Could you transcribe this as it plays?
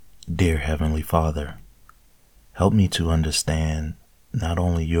Dear Heavenly Father, help me to understand not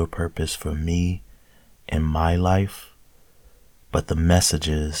only your purpose for me in my life, but the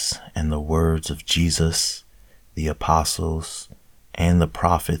messages and the words of Jesus, the apostles, and the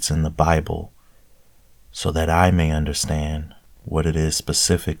prophets in the Bible, so that I may understand what it is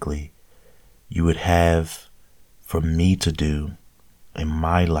specifically you would have for me to do in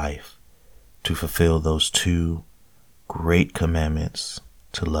my life to fulfill those two great commandments: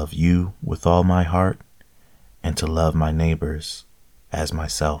 to love you with all my heart and to love my neighbors as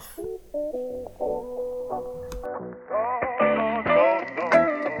myself.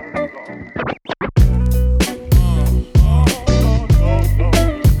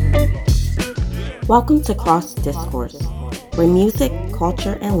 Welcome to Cross Discourse, where music,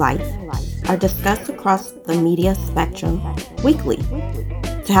 culture, and life are discussed across the media spectrum weekly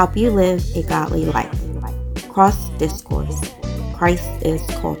to help you live a godly life. Cross Discourse, Christ is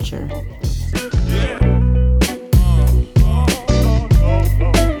culture.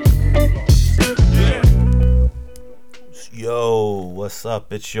 Yo, what's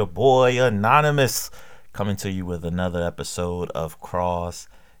up? It's your boy Anonymous coming to you with another episode of Cross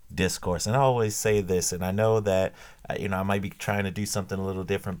Discourse. And I always say this, and I know that I might be trying to do something a little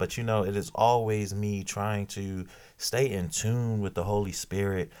different, but it is always me trying to stay in tune with the Holy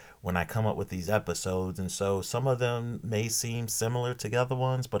Spirit when I come up with these episodes. And so some of them may seem similar to the other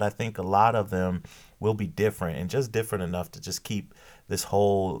ones, but I think a lot of them will be different, and just different enough to just keep this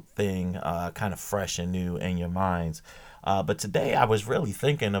whole thing kind of fresh and new in your minds. But today I was really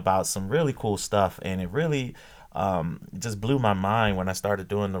thinking about some really cool stuff, and it really just blew my mind when I started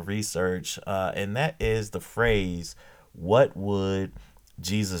doing the research. And that is the phrase, "What would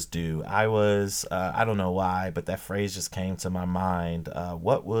Jesus do?" I don't know why, but that phrase just came to my mind.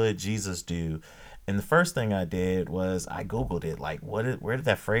 What would Jesus do? And the first thing I did was I Googled it, like, where did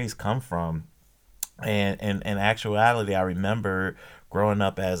that phrase come from? And in actuality, I remember growing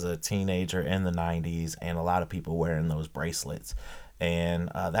up as a teenager in the 90s and a lot of people wearing those bracelets. And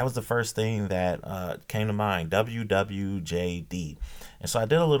that was the first thing that came to mind, WWJD. And so I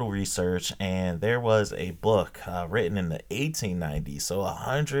did a little research, and there was a book written in the 1890s. So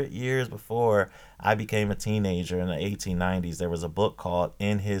 100 years before I became a teenager in the 1890s, there was a book called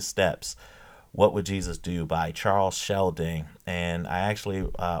In His Steps, What Would Jesus Do, by Charles Sheldon. And I actually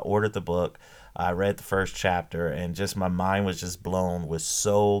ordered the book. I read the first chapter, and just my mind was just blown with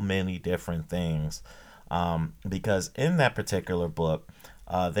so many different things. Because in that particular book,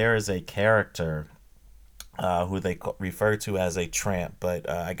 there is a character who they refer to as a tramp, but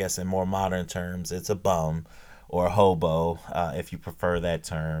I guess in more modern terms, it's a bum or a hobo, if you prefer that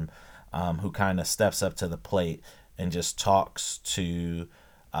term, who kind of steps up to the plate and just talks to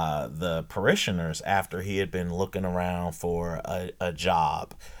the parishioners after he had been looking around for a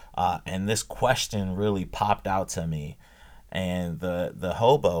job. And this question really popped out to me. And the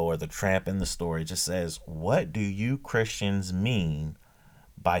hobo or the tramp in the story just says, "What do you Christians mean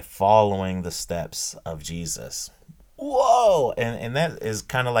by following the steps of Jesus?" Whoa! And that is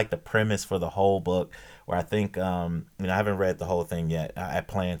kind of like the premise for the whole book, where I think, I haven't read the whole thing yet. I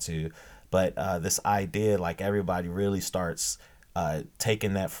plan to. But this idea, like, everybody really starts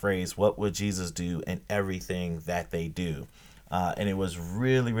taking that phrase, "What would Jesus do?" in everything that they do. And it was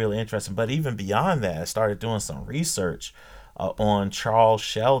really, really interesting. But even beyond that, I started doing some research on Charles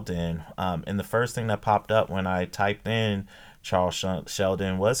Sheldon. And the first thing that popped up when I typed in Charles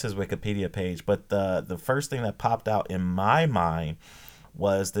Sheldon was his Wikipedia page. But the first thing that popped out in my mind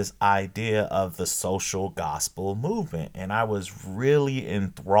was this idea of the social gospel movement. And I was really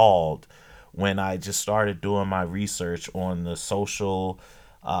enthralled when I just started doing my research on the social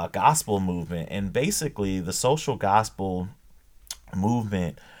gospel movement. And basically, the social gospel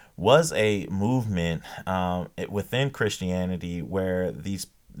movement was a movement within Christianity where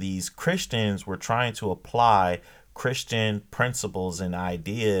these Christians were trying to apply Christian principles and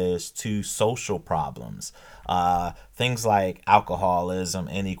ideas to social problems. Things like alcoholism,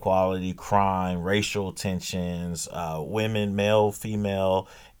 inequality, crime, racial tensions, women, male, female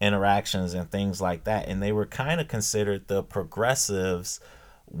interactions, and things like that. And they were kind of considered the progressives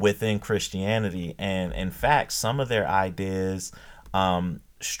within Christianity. And in fact, some of their ideas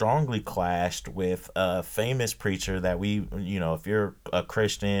strongly clashed with a famous preacher that if you're a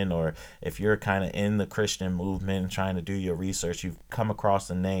Christian, or if you're kind of in the Christian movement and trying to do your research, you've come across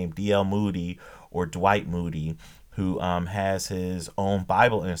the name D.L. Moody, or Dwight Moody, who has his own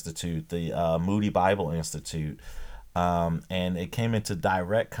Bible Institute, the Moody Bible Institute. And it came into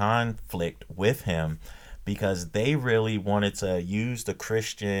direct conflict with him because they really wanted to use the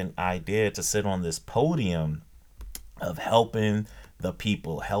Christian idea to sit on this podium of helping the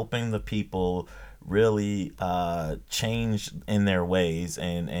people, helping the people really change in their ways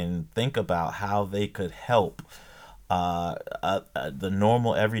and think about how they could help the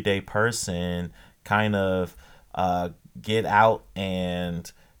normal everyday person kind of get out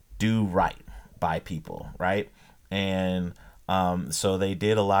and do right by people, right? And so they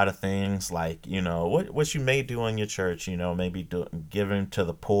did a lot of things like, what you may do in your church, maybe giving to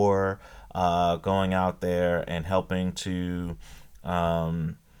the poor, going out there and helping to,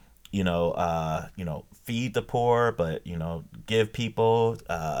 feed the poor, but, give people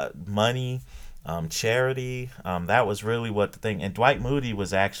money, charity. That was really what the thing. And Dwight Moody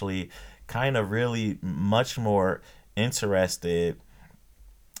was actually kind of really much more interested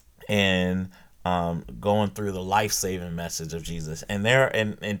in going through the life-saving message of Jesus. And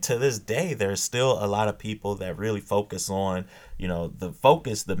and to this day, there's still a lot of people that really focus on,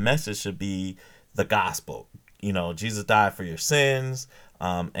 the message should be the gospel. Jesus died for your sins,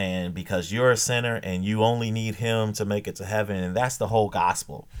 and because you're a sinner and you only need him to make it to heaven, and that's the whole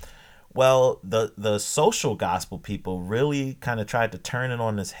gospel. Well, the social gospel people really kind of tried to turn it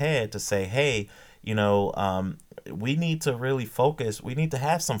on its head to say, hey, we need to really focus. We need to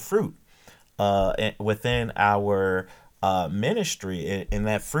have some fruit within our ministry, and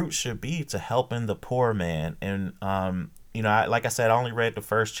that fruit should be to helping the poor man. And like I said, I only read the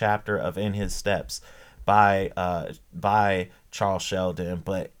first chapter of In His Steps by Charles Sheldon,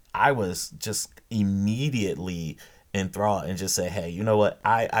 but I was just immediately enthralled and just say, hey, you know what?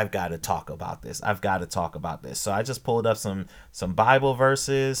 I've got to talk about this. I've got to talk about this. So I just pulled up some Bible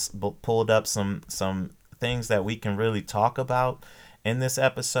verses, pulled up some things that we can really talk about in this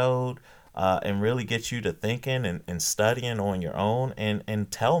episode, and really get you to thinking and studying on your own,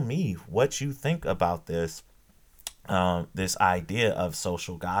 and tell me what you think about this idea of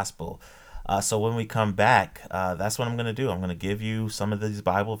social gospel. So when we come back, that's what I'm going to do. I'm going to give you some of these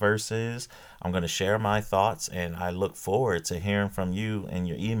Bible verses. I'm going to share my thoughts, and I look forward to hearing from you in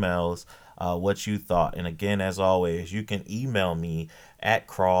your emails what you thought. And again, as always, you can email me at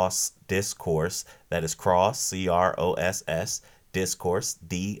Cross Discourse. That is Cross, CROSS, Discourse,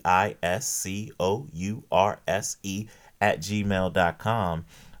 DISCOURSE @gmail.com.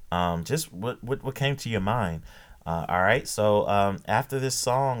 Just what came to your mind. All right. So after this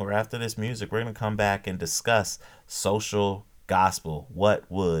song or after this music, we're going to come back and discuss social gospel. What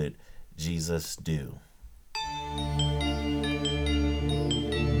would Jesus do?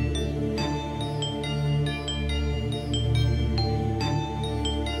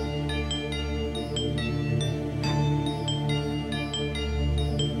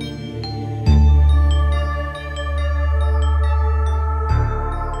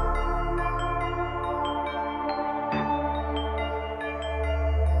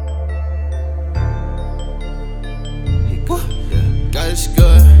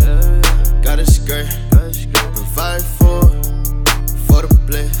 Provide for the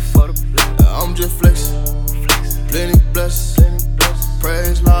bless. I'm just flexing, plenty blessed.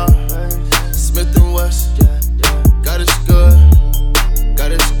 Praise Lord, Smith and West. God is good,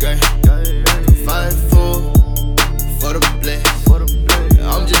 God is great. Provide for the bless.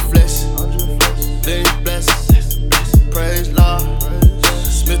 I'm just flexing, plenty blessed. Praise Lord,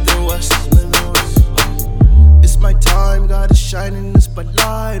 Smith and West. It's my time, God is shining the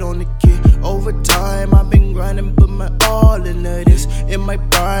spotlight on the kid. Over time, I've been grinding, put my all into this. In my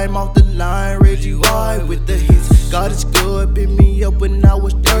prime, off the line, Reggie White with the hits. God is good, picked me up when I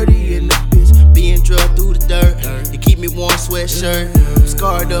was dirty in the pits. Being drugged through the dirt, he keep me warm sweatshirt. I'm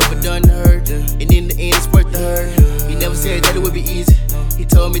scarred up but done hurt, and in the end it's worth the hurt. He never said that it would be easy. He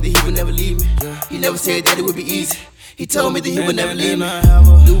told me that he would never leave me. He never said that it would be easy. He told me that he would never leave me.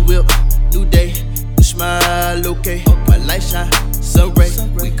 New whip, new day, new smile, okay. My light shine, sun ray,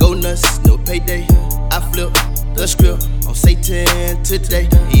 we go nuts, no payday. I flip the script on Satan today.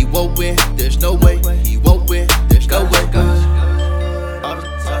 He won't win, there's no way. He won't win, there's no way. All the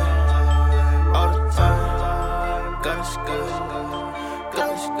time, all the time. God is good, God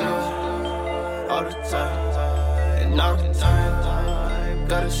is good. All the time, and all the time.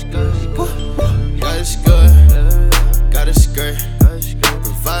 God is good, God is good, God is great.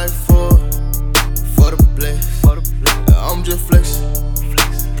 Provide for the bless. I'm just flexing,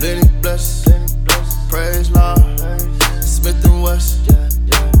 plenty blessed. Praise Lord, Smith and West.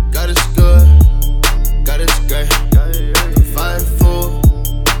 God is good, God is great. Provide for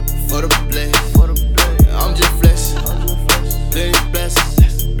the bless. I'm just flexing, plenty blessed.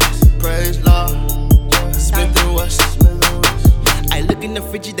 Praise Lord, Smith and West. I look in the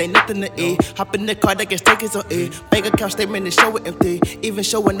fridge, they nothing nothing to eat. Hop in the car, that gets tickets on E. Bank account statement and show it empty. Even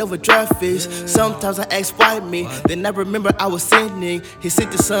showing overdraft fees. Sometimes I ask why me. Then I remember I was sinning. He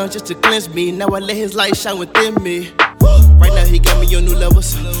sent the sun just to cleanse me. Now I let his light shine within me. Right now he got me on new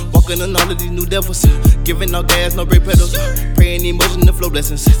levels. Walking on all of these new devils. Giving no gas, no brake pedals. Praying emotional flow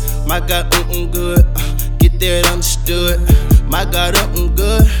blessings. My God, good. Get that understood. My God,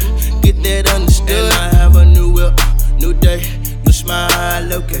 good. Get that understood. And I have a new whip, new day, new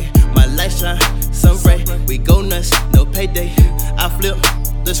smile, okay. My light shine, sun ray. We go nuts, no payday. I flip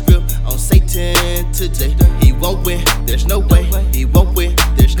the script on Satan today. He won't win, there's no way. He won't win,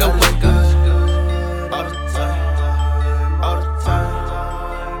 there's no way. All the time, all the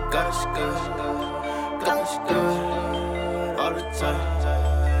time. God is good, God is good. All the time,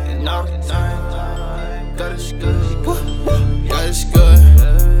 and all the time. God is good, God is good,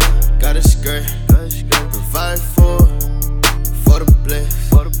 God is great. Provide for the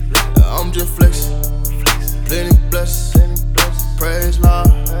bless. I'm just flexing, plenty blessed. Praise Lord,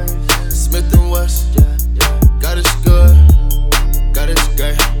 Smith and West. God is good, God is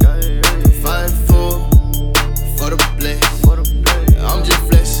great. Provide for the bless. I'm just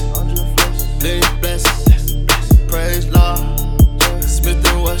flexing, plenty blessed. Praise Lord, Smith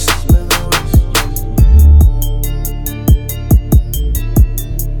and West.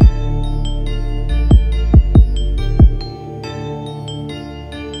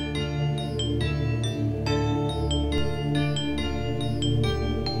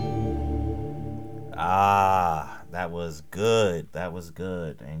 That was good. That was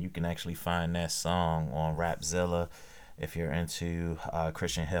good. And you can actually find that song on Rapzilla if you're into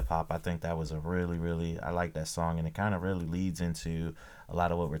Christian hip hop. I think that was I like that song, and it kind of really leads into a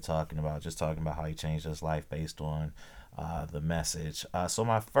lot of what we're talking about, just talking about how he changed his life based on the message. So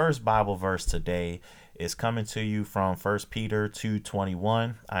my first Bible verse today is coming to you from 1 Peter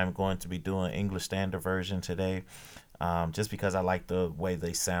 2:21. I'm going to be doing English Standard Version today, just because I like the way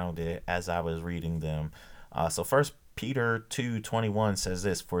they sounded as I was reading them. So 1 Peter 2:21 says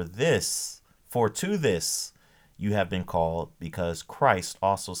this: For to this you have been called, because Christ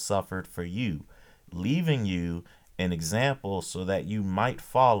also suffered for you, leaving you an example so that you might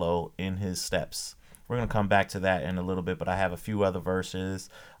follow in his steps. We're going to come back to that in a little bit, but I have a few other verses.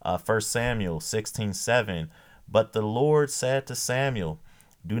 1 Samuel 16:7. But the Lord said to Samuel,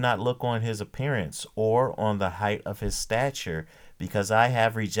 do not look on his appearance or on the height of his stature, because I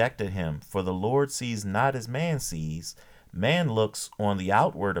have rejected him. For the Lord sees not as man sees. Man looks on the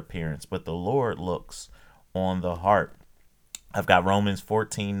outward appearance, but the Lord looks on the heart. I've got Romans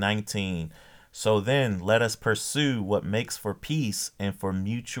 14:19. So then let us pursue what makes for peace and for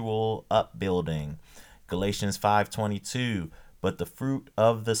mutual upbuilding. Galatians 5:22. But the fruit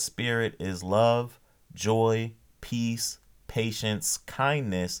of the Spirit is love, joy, peace, patience,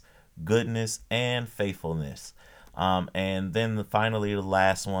 kindness, goodness, and faithfulness. And then finally, the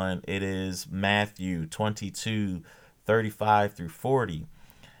last one, it is Matthew 22:35 through 40.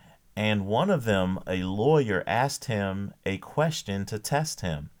 And one of them, a lawyer, asked him a question to test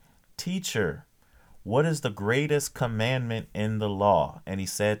him. Teacher, what is the greatest commandment in the law? And he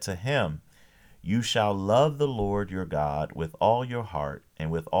said to him, you shall love the Lord your God with all your heart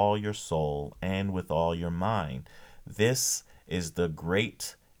and with all your soul and with all your mind. This is the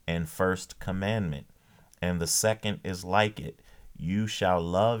great and first commandment. And the second is like it. You shall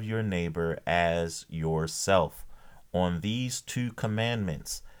love your neighbor as yourself. On these two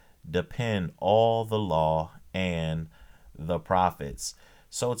commandments depend all the law and the prophets.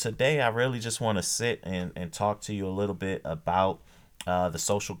 So today I really just want to sit and talk to you a little bit about the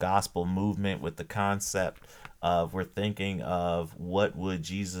social gospel movement, with the concept of, we're thinking of what would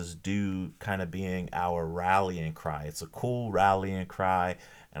Jesus do kind of being our rallying cry. It's a cool rallying cry,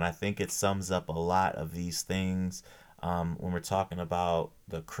 and I think it sums up a lot of these things when we're talking about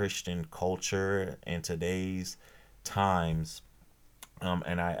the Christian culture in today's times.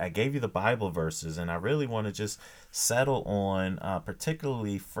 And I gave you the Bible verses, and I really want to just settle on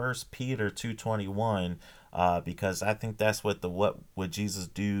particularly 1 Peter 2:21, because I think that's what would Jesus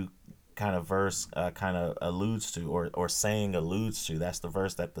do kind of verse kind of alludes to, or saying alludes to. That's the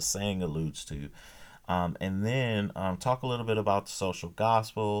verse that the saying alludes to. And then talk a little bit about the social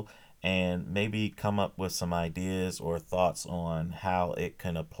gospel, and maybe come up with some ideas or thoughts on how it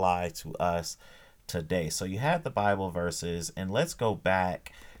can apply to us today. So you have the Bible verses, and let's go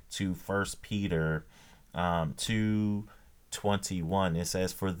back to 1 Peter 2:21. It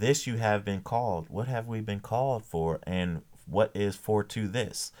says, for this you have been called. What have we been called for? And what is for to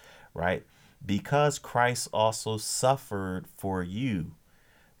this, right? Because Christ also suffered for you,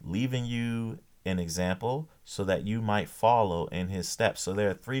 leaving you an example so that you might follow in his steps. So there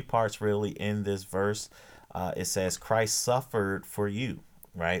are three parts really in this verse. It says Christ suffered for you,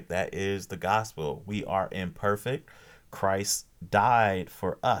 right? That is the gospel. We are imperfect. Christ died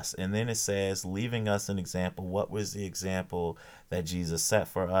for us. And then it says, leaving us an example. What was the example that Jesus set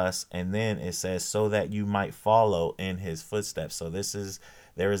for us? And then it says, so that you might follow in his footsteps. So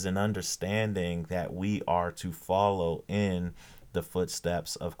there is an understanding that we are to follow in the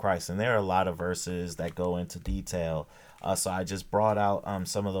footsteps of Christ. And there are a lot of verses that go into detail. So I just brought out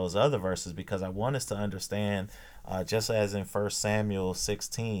some of those other verses because I want us to understand, just as in 1 Samuel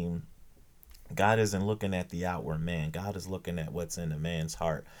 16, God isn't looking at the outward man. God is looking at what's in the man's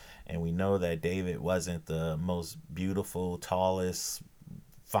heart. And we know that David wasn't the most beautiful, tallest,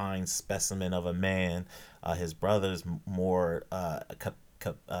 fine specimen of a man. His brothers more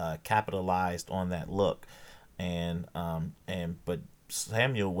capitalized on that look. But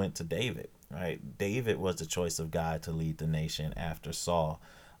Samuel went to David, right? David was the choice of God to lead the nation after Saul.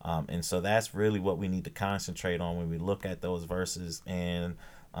 And so that's really what we need to concentrate on when we look at those verses in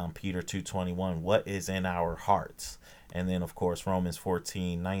Peter 2:21. What is in our hearts? And then, of course, Romans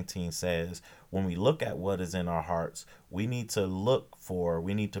 14:19 says, when we look at what is in our hearts, we need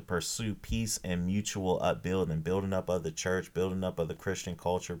to pursue peace and mutual upbuilding, building up of the church, building up of the Christian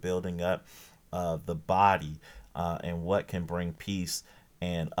culture, building up of the body, and what can bring peace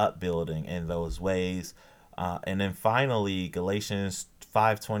and upbuilding in those ways. And then finally, Galatians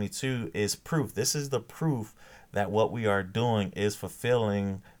 5:22 is proof. This is the proof that what we are doing is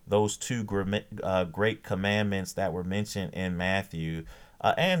fulfilling those two great commandments that were mentioned in Matthew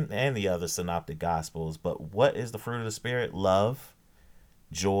and the other synoptic gospels. But what is the fruit of the Spirit? Love,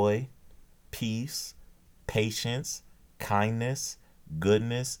 joy, peace, patience, kindness,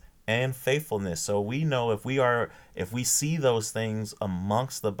 goodness, and faithfulness. So we know if we see those things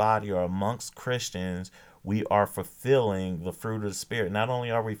amongst the body or amongst Christians, we are fulfilling the fruit of the Spirit. Not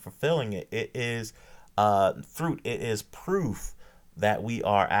only are we fulfilling it, it is fruit. It is proof that we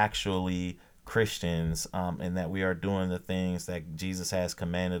are actually Christians, and that we are doing the things that Jesus has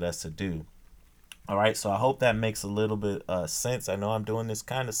commanded us to do. All right, so I hope that makes a little bit sense. I know I'm doing this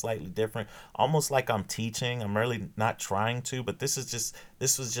kind of slightly different, almost like I'm teaching. I'm really not trying to, but this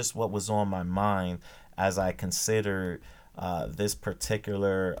was just what was on my mind as I considered this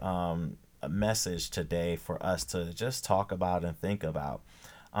particular message today for us to just talk about and think about.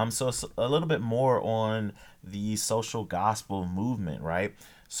 So it's a little bit more on the social gospel movement, right?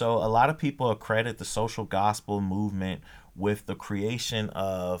 So a lot of people accredit the social gospel movement with the creation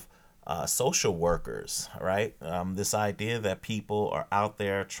of social workers, right? This idea that people are out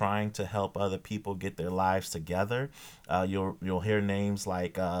there trying to help other people get their lives together. You'll hear names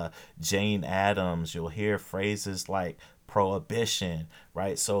like Jane Addams. You'll hear phrases like prohibition,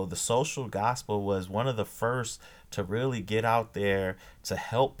 right? So the social gospel was one of the first to really get out there to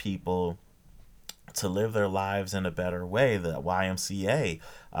help people to live their lives in a better way. The YMCA,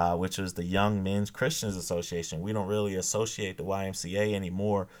 which was the Young Men's Christians Association. We don't really associate the YMCA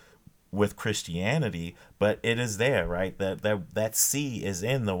anymore with Christianity, but it is there, right? That C is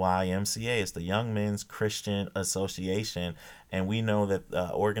in the YMCA. It's the Young Men's Christian Association, and we know that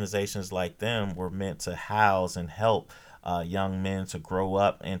organizations like them were meant to house and help young men to grow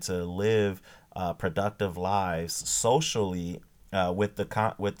up and to live productive lives socially, with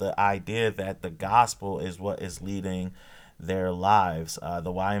the idea that the gospel is what is leading their lives.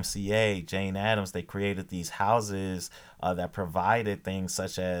 The YMCA, Jane Addams, they created these houses that provided things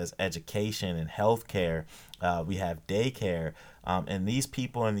such as education and healthcare. We have daycare. And these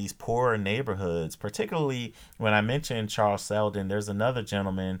people in these poorer neighborhoods, particularly when I mentioned Charles Selden, there's another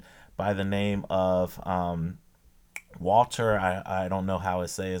gentleman by the name of Walter, I don't know how to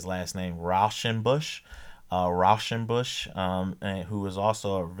say his last name, Rauschenbusch, and who was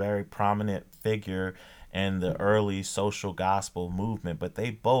also a very prominent figure in the early social gospel movement. But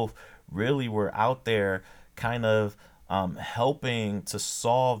they both really were out there kind of helping to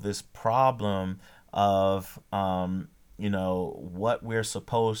solve this problem of what we're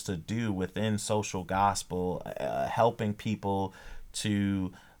supposed to do within social gospel, helping people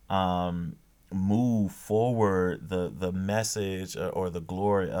to move forward the message or the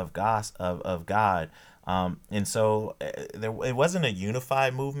glory of God. And so it wasn't a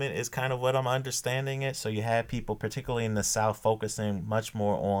unified movement is kind of what I'm understanding it. So you had people, particularly in the South, focusing much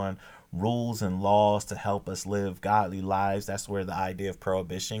more on rules and laws to help us live godly lives. That's where the idea of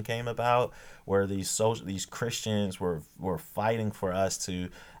prohibition came about, where these Christians were fighting for us to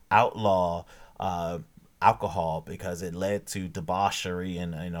outlaw alcohol because it led to debauchery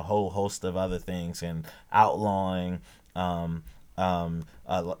and a whole host of other things, and outlawing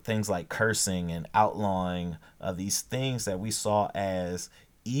things like cursing and outlawing these things that we saw as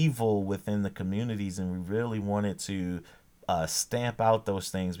evil within the communities, and we really wanted to stamp out those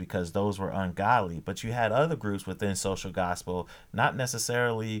things because those were ungodly. But you had other groups within social gospel, not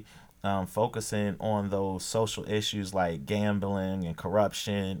necessarily focusing on those social issues like gambling and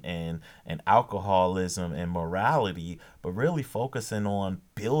corruption and alcoholism and morality, but really focusing on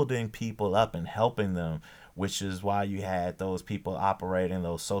building people up and helping them, which is why you had those people operating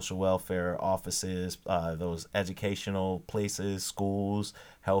those social welfare offices, those educational places, schools,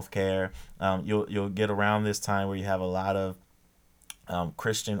 healthcare. You'll get around this time where you have a lot of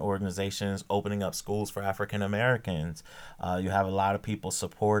Christian organizations opening up schools for African Americans. You have a lot of people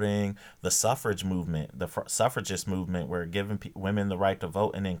supporting the suffrage movement, the suffragist movement, where giving women the right to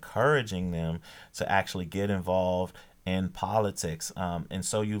vote and encouraging them to actually get involved in politics. And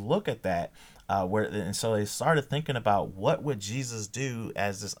so you look at that. And so they started thinking about what would Jesus do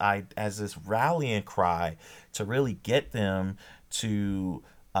as this rallying cry to really get them to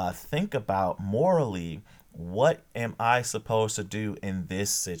think about morally, what am I supposed to do in this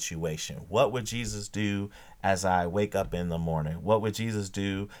situation? What would Jesus do as I wake up in the morning? What would Jesus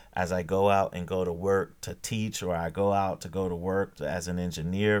do as I go out and go to work to teach, or I go out to go to work as an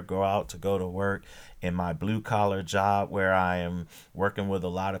engineer, go out to go to work in my blue collar job where I am working with a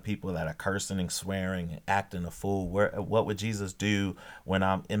lot of people that are cursing and swearing and acting a fool? What would Jesus do when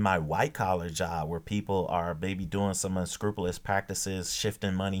I'm in my white collar job where people are maybe doing some unscrupulous practices,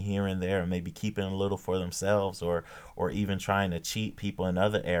 shifting money here and there, and maybe keeping a little for themselves, or even trying to cheat people in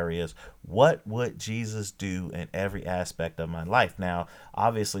other areas? What would Jesus do in every aspect of my life? Now,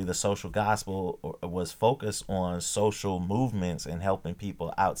 obviously, the social gospel was focused on social movements and helping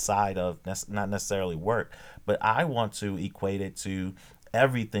people outside of not necessarily work, but I want to equate it to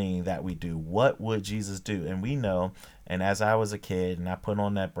everything that we do. What would Jesus do? And we know, and as I was a kid and I put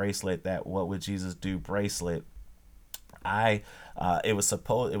on that bracelet, that what would Jesus do bracelet, it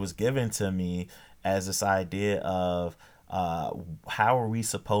was given to me as this idea of how are we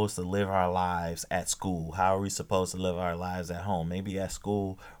supposed to live our lives at school? How are we supposed to live our lives at home? Maybe at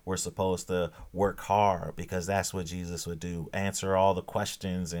school we're supposed to work hard because that's what Jesus would do. Answer all the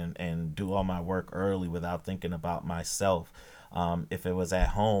questions and do all my work early without thinking about myself. If it was at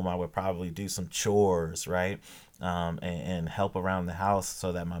home, I would probably do some chores, right? And help around the house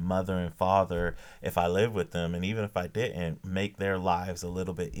so that my mother and father, if I live with them, and even if I didn't, make their lives a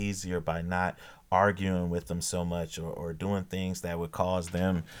little bit easier by not arguing with them so much, or doing things that would cause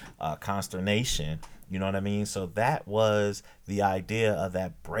them consternation. You know what I mean? So that was the idea of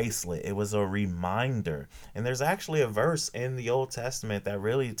that bracelet. It was a reminder. And there's actually a verse in the Old Testament that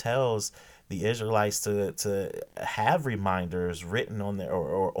really tells the Israelites to have reminders written on their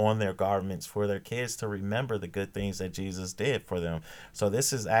or on their garments for their kids to remember the good things that Jesus did for them. So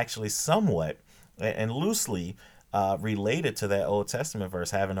this is actually somewhat and loosely related to that Old Testament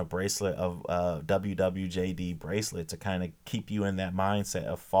verse, having a bracelet of WWJD bracelet to kind of keep you in that mindset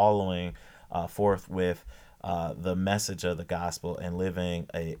of following forth with the message of the gospel and living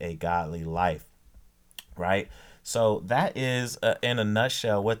a godly life, right? So that is, in a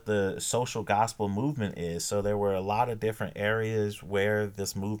nutshell, what the social gospel movement is. So there were a lot of different areas where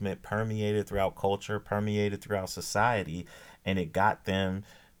this movement permeated throughout culture, permeated throughout society, and it got them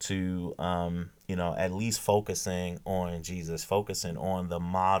to, at least focusing on Jesus, focusing on the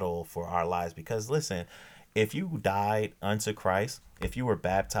model for our lives. Because listen, if you died unto Christ, if you were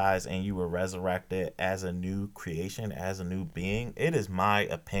baptized and you were resurrected as a new creation, as a new being, it is my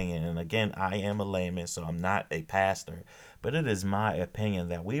opinion, and again, I am a layman, so I'm not a pastor, but it is my opinion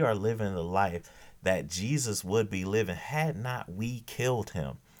that we are living the life that Jesus would be living had not we killed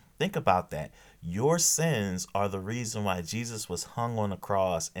him. Think about that. Your sins are the reason why Jesus was hung on the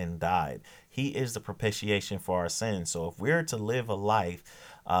cross and died. He is the propitiation for our sins. So if we're to live a life,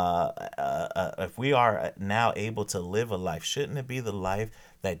 if we are now able to live a life, shouldn't it be the life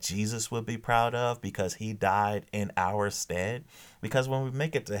that Jesus would be proud of because he died in our stead? Because when we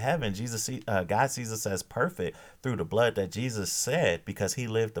make it to heaven, God sees us as perfect through the blood that Jesus shed because he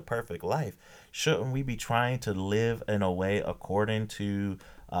lived the perfect life. Shouldn't we be trying to live in a way according to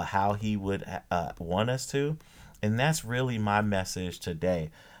how he would want us to? And that's really my message today.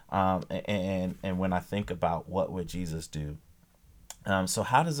 And when I think about what would Jesus do? So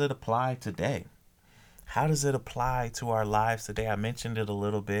how does it apply today? How does it apply to our lives today? I mentioned it a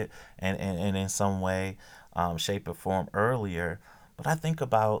little bit and in some way, shape or form earlier, but I think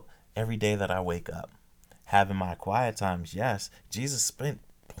about every day that I wake up, having my quiet times. Yes, Jesus spent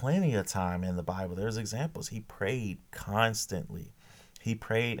plenty of time in the Bible. There's examples. He prayed constantly. He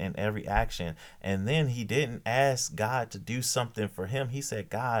prayed in every action. And then he didn't ask God to do something for him. He said,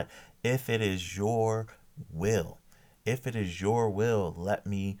 God, if it is your will, if it is your will, let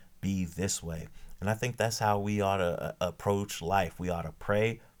me be this way. And I think that's how we ought to approach life. We ought to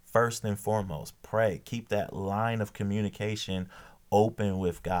pray first and foremost. Pray. Keep that line of communication open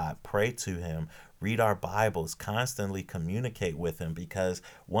with God. Pray to him. Read our Bibles, constantly communicate with him, because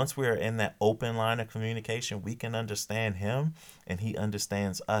once we are in that open line of communication, we can understand him and he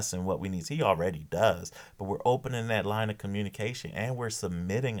understands us and what we need. He already does, but we're opening that line of communication and we're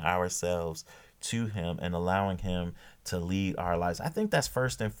submitting ourselves to him and allowing him to lead our lives. I think that's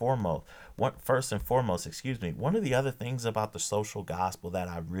first and foremost. One of the other things about the social gospel that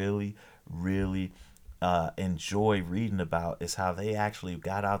I really, really enjoy reading about is how they actually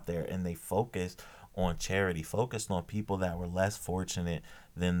got out there and they focused on charity, focused on people that were less fortunate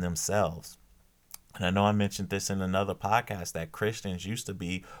than themselves. And I know I mentioned this in another podcast that Christians used to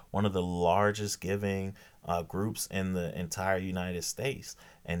be one of the largest giving groups in the entire United States.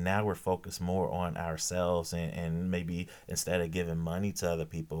 And now we're focused more on ourselves, and maybe instead of giving money to other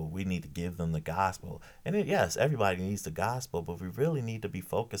people, we need to give them the gospel. And yes, everybody needs the gospel, but we really need to be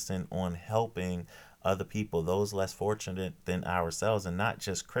focusing on helping other people, those less fortunate than ourselves, and not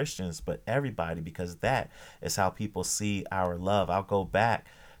just Christians, but everybody, because that is how people see our love. I'll go back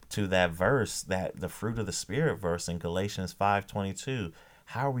to that verse, that the fruit of the Spirit verse in Galatians 5:22.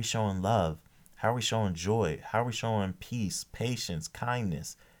 How are we showing love? How are we showing joy? How are we showing peace, patience,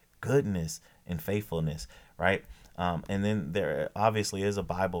 kindness, goodness, and faithfulness, right? And then there obviously is a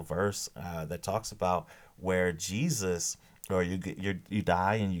Bible verse that talks about where Jesus, or you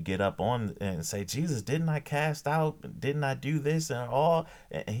die and you get up on and say, Jesus, didn't I cast out? Didn't I do this and all?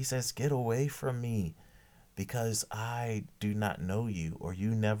 And he says, get away from me, because I do not know you, or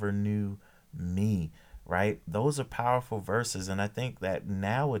you never knew me, right? Those are powerful verses. And I think that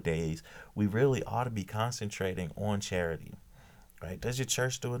nowadays we really ought to be concentrating on charity, right? Does your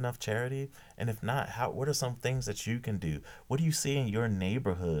church do enough charity? And if not, what are some things that you can do? What do you see in your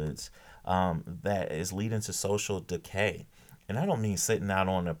neighborhoods that is leading to social decay? And I don't mean sitting out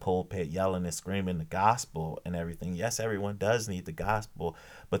on a pulpit yelling and screaming the gospel and everything. Yes, everyone does need the gospel,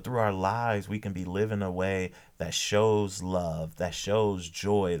 but through our lives, we can be living a way that shows love, that shows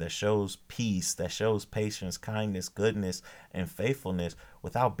joy, that shows peace, that shows patience, kindness, goodness, and faithfulness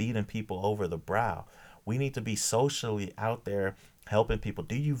without beating people over the brow. We need to be socially out there helping people.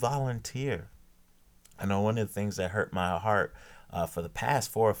 Do you volunteer? I know one of the things that hurt my heart for the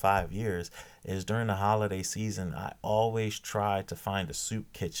past 4 or 5 years is during the holiday season, I always try to find a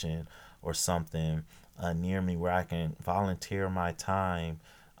soup kitchen or something near me where I can volunteer my time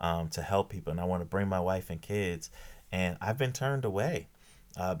to help people. And I want to bring my wife and kids. And I've been turned away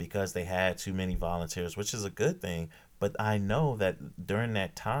because they had too many volunteers, which is a good thing. But I know that during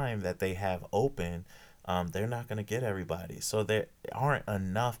that time that they have open, they're not going to get everybody. So there aren't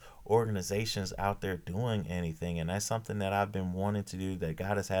enough organizations out there doing anything. And that's something that I've been wanting to do, that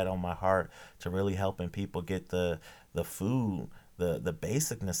God has had on my heart, to really helping people get the food, the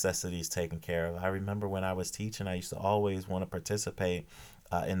basic necessities taken care of. I remember when I was teaching, I used to always want to participate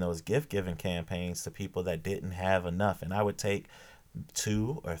in those gift giving campaigns to people that didn't have enough. And I would take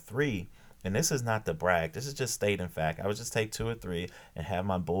 2 or 3. And this is not to brag. This is just stating fact. I would just take 2 or 3 and have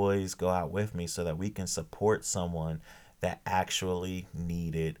my boys go out with me so that we can support someone that actually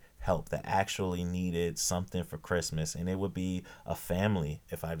needed help, that actually needed something for Christmas. And it would be a family.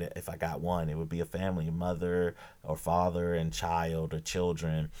 If I got one, it would be a family, mother or father and child or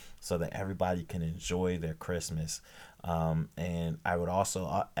children, so that everybody can enjoy their Christmas. And I would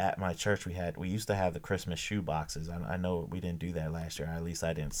also, at my church, we used to have the Christmas shoe boxes. I know we didn't do that last year. At least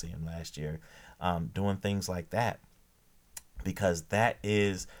I didn't see them last year. Doing things like that, because that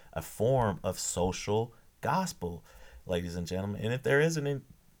is a form of social gospel, ladies and gentlemen. And if there isn't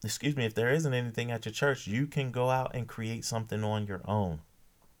anything at your church, you can go out and create something on your own.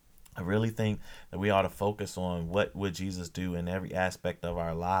 I really think that we ought to focus on what would Jesus do in every aspect of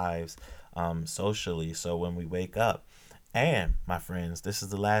our lives socially. So when we wake up, and my friends, this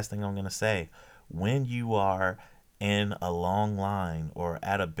is the last thing I'm going to say. When you are in a long line or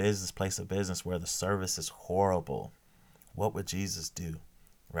at a place of business where the service is horrible, what would Jesus do,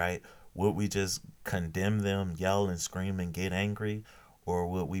 right? Would we just condemn them, yell and scream and get angry? Or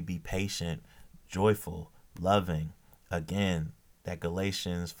would we be patient, joyful, loving? Again, that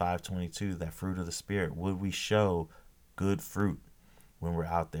Galatians 5:22, that fruit of the Spirit. Would we show good fruit when we're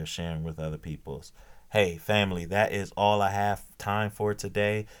out there sharing with other people's? Hey, family, that is all I have time for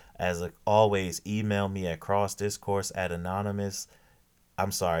today. As always, email me at crossdiscourse@anonymous.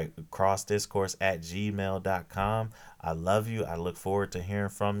 crossdiscourse@gmail.com. I love you. I look forward to hearing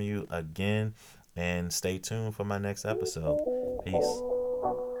from you again, and stay tuned for my next episode. Peace.